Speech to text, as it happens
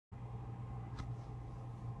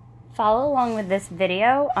Follow along with this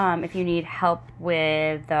video if you need help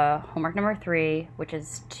with the homework number 3, which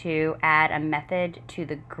is to add a method to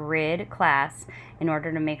the grid class in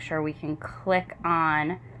order to make sure we can click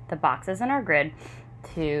on the boxes in our grid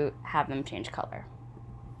to have them change color.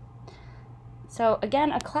 So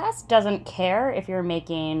again, a class doesn't care if you're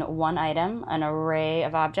making one item, an array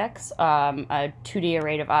of objects, a 2D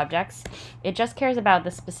array of objects. It just cares about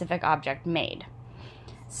the specific object made.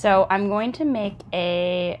 So I'm going to make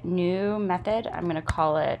a new method. I'm going to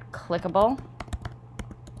call it Clickable.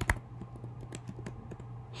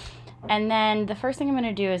 And then the first thing I'm going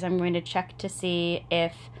to do is I'm going to check to see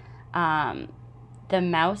if the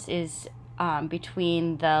mouse is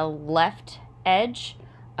between the left edge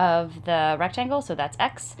of the rectangle, so that's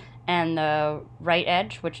x, and the right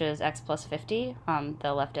edge, which is x plus 50,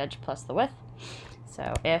 the left edge plus the width.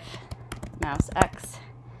 So if mouse x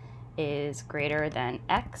is greater than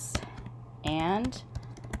x and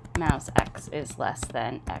mouse x is less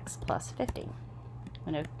than x plus 50.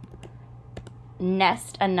 I'm going to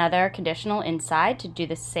nest another conditional inside to do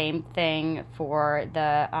the same thing for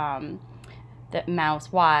the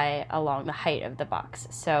mouse y along the height of the box.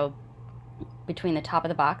 So between the top of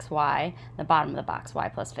the box, y, the bottom of the box, y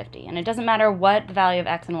plus 50. And it doesn't matter what the value of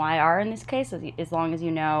x and y are in this case, as long as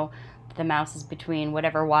you know the mouse is between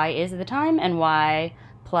whatever y is at the time and y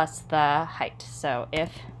plus the height. So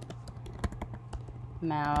if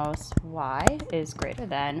mouse y is greater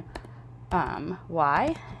than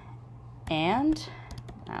y and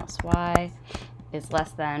mouse y is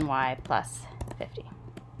less than y plus 50.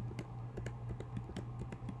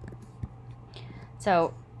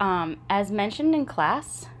 So as mentioned in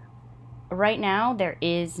class, right now there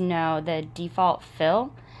is the default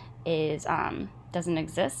fill is doesn't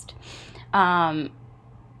exist.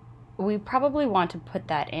 We probably want to put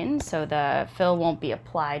that in so the fill won't be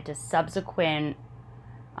applied to subsequent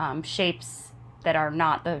shapes that are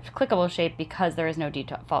not the clickable shape because there is no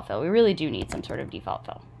default fill. We really do need some sort of default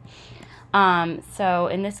fill. So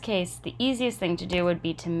in this case, the easiest thing to do would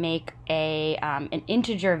be to make an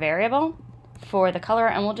integer variable for the color,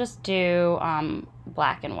 and we'll just do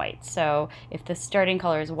black and white. So if the starting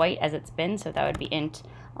color is white as it's been, so that would be int,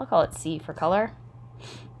 I'll call it C for color,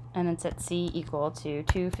 and then set C equal to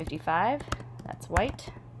 255, that's white.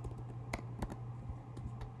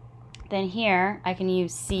 Then here I can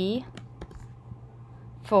use C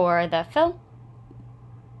for the fill,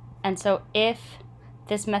 and so if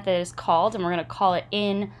this method is called, and we're going to call it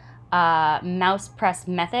in mouse press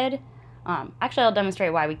method. Actually, I'll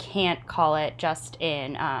demonstrate why we can't call it just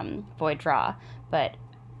in void draw. But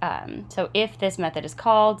so if this method is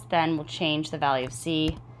called, then we'll change the value of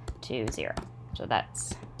C to 0. So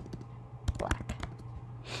that's black.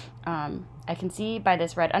 I can see by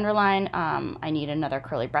this red underline, I need another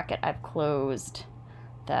curly bracket. I've closed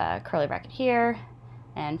the curly bracket here.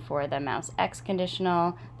 And for the mouse X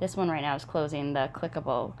conditional, this one right now is closing the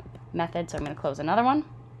clickable method, so I'm going to close another one.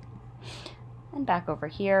 And back over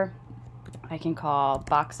here, I can call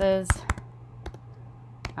boxes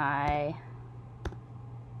I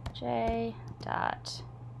j dot,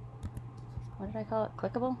 what did I call it?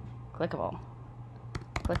 Clickable? Clickable.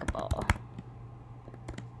 Clickable.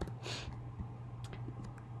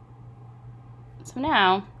 So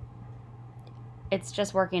now it's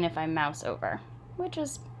just working if I mouse over, which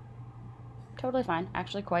is totally fine.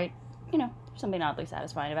 Actually quite, there's something oddly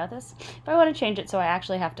satisfying about this. If I want to change it so I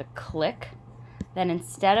actually have to click, then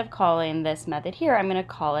instead of calling this method here, I'm going to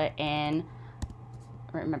call it in,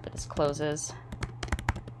 remember this closes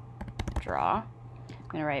draw. I'm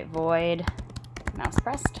going to write void mouse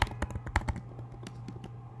pressed.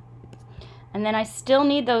 And then I still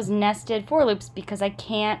need those nested for loops because I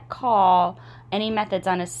can't call any methods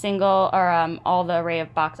on a single or all the array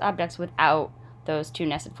of box objects without those two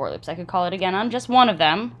nested for loops. I could call it again on just one of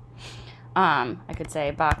them. I could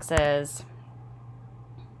say boxes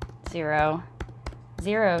 0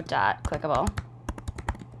 dot clickable.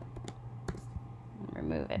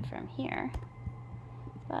 Remove it from here.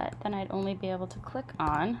 But then I'd only be able to click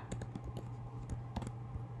on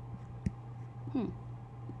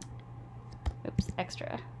oops,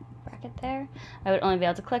 extra bracket there. I would only be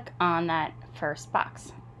able to click on that first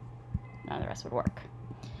box. None of the rest would work.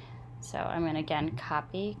 So I'm going to again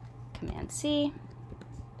copy Command C,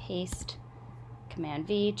 paste Command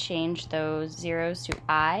V, change those zeros to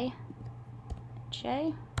I,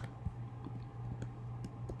 J,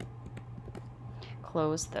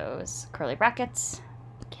 close those curly brackets,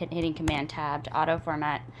 hitting Command Tab to auto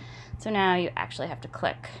format. So now you actually have to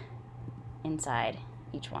click inside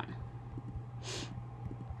each one.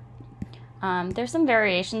 There's some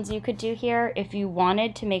variations you could do here. If you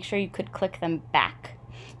wanted to make sure you could click them back,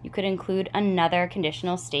 you could include another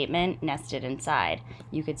conditional statement nested inside.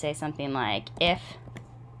 You could say something like, if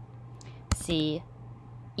C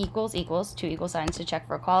equals, two equal signs to check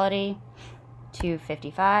for equality,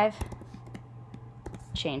 255,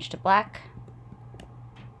 change to black,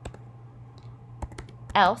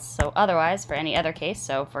 else, so otherwise for any other case,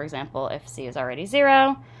 so for example, if C is already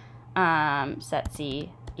 0, set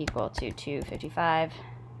C equal to 255.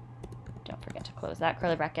 Don't forget to close that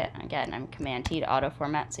curly bracket. Again, I'm Command T to auto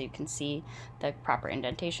format so you can see the proper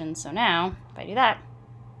indentation. So now, if I do that,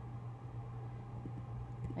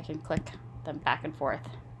 I can click them back and forth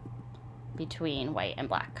between white and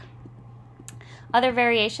black. Other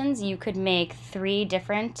variations, you could make 3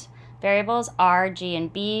 different variables, R, G,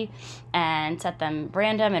 and B, and set them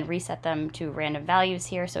random and reset them to random values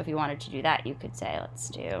here. So if you wanted to do that, you could say, let's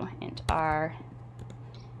do int R,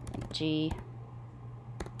 int G,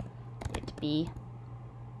 int B.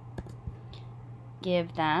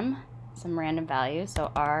 Give them some random values.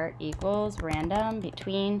 So R equals random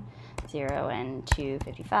between 0 and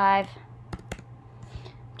 255.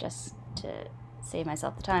 Just to save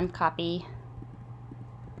myself the time, copy,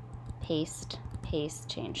 paste,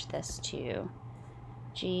 change this to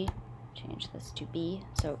G, change this to B.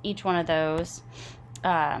 So each one of those,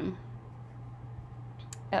 oh,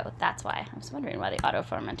 that's why. I was wondering why the auto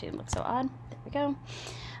formatting looks so odd. There we go.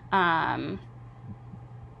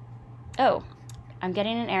 Oh, I'm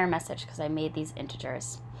getting an error message because I made these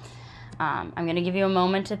integers. I'm going to give you a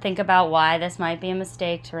moment to think about why this might be a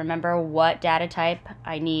mistake, to remember what data type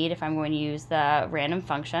I need if I'm going to use the random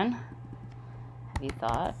function. Have you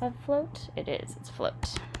thought of float? It is. It's float.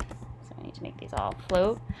 So I need to make these all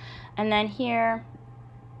float. And then here,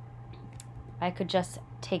 I could just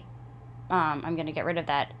take, I'm going to get rid of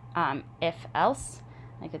that if else.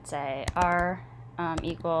 I could say R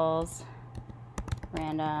equals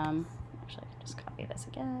random. Actually, I can just copy this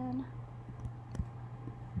again.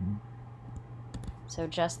 So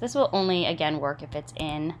just, this will only, again, work if it's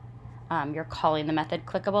in, you're calling the method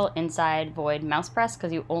clickable inside void mouse press,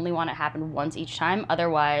 because you only want it to happen once each time.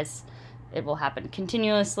 Otherwise, it will happen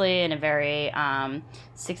continuously in a very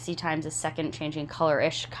 60 times a second changing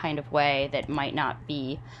color-ish kind of way that might not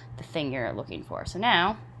be the thing you're looking for. So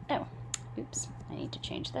now, oh, oops, I need to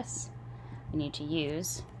change this. We need to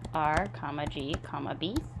use R, comma, G, comma,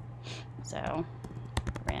 B. So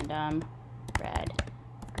random, red,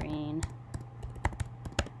 green,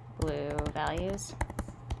 blue values.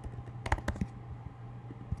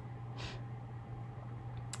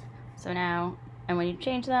 So now, and when you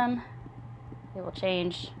change them, it will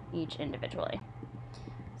change each individually.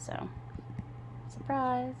 So,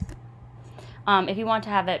 surprise. If you want to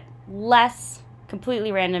have it less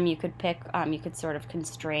completely random, you could pick, you could sort of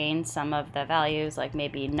constrain some of the values, like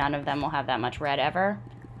maybe none of them will have that much red ever.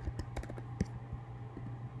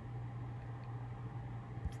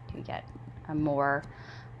 You get a more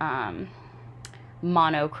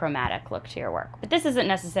monochromatic look to your work. But this isn't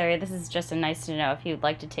necessary. This is just a nice to know if you'd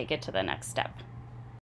like to take it to the next step.